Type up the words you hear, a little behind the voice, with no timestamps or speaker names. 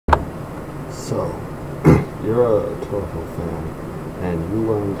So, you're a Toho fan, and you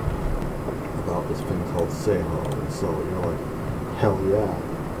learned about this thing called Seihou, and so you're like, hell yeah,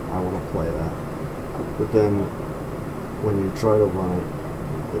 I want to play that. But then, when you try to run it,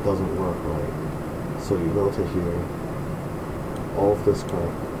 it doesn't work right. So you go to here, all of this crap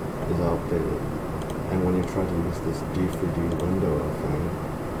is outdated, and when you try to use this D3D window thing,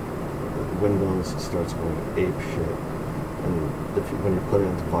 Windows starts going ape shit. And when you put it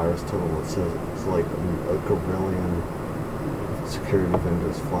into virus total, it says it's like a gazillion security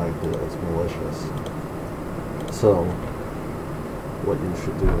vendors flagged it as malicious. So, what you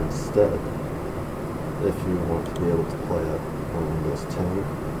should do instead, if you want to be able to play it on Windows 10,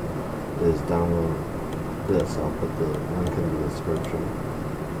 is download this. I'll put the link in the description.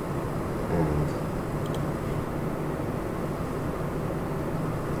 And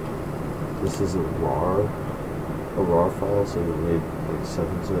this is a RAR file, so you'll need like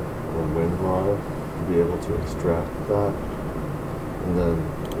 7-zip or WinRAR to be able to extract that. And then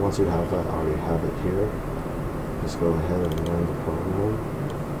once you have that, I already have it here. Just go ahead and run the program.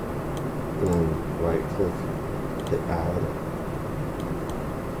 And then right click, hit add.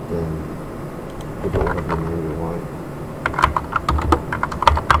 Then give it whatever name you want.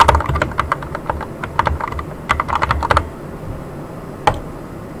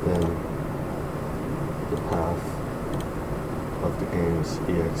 Then the path of the game's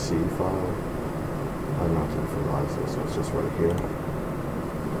exe file. I'm not going to finalize it, so it's just right here.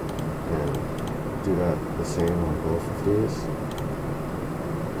 And do that the same on both of these.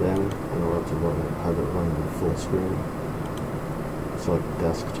 Then, in order to run it, have it run in full screen. Select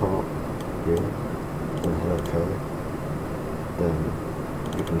desktop here, then hit OK. Then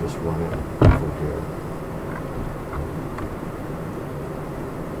you can just run it from here.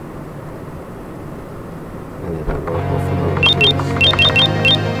 And it will work with another case.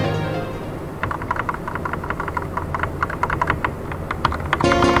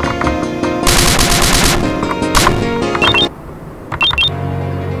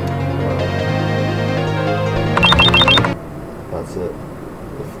 That's it.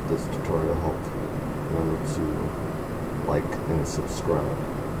 If this tutorial helped, remember to like and subscribe.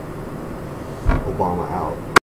 Obama out.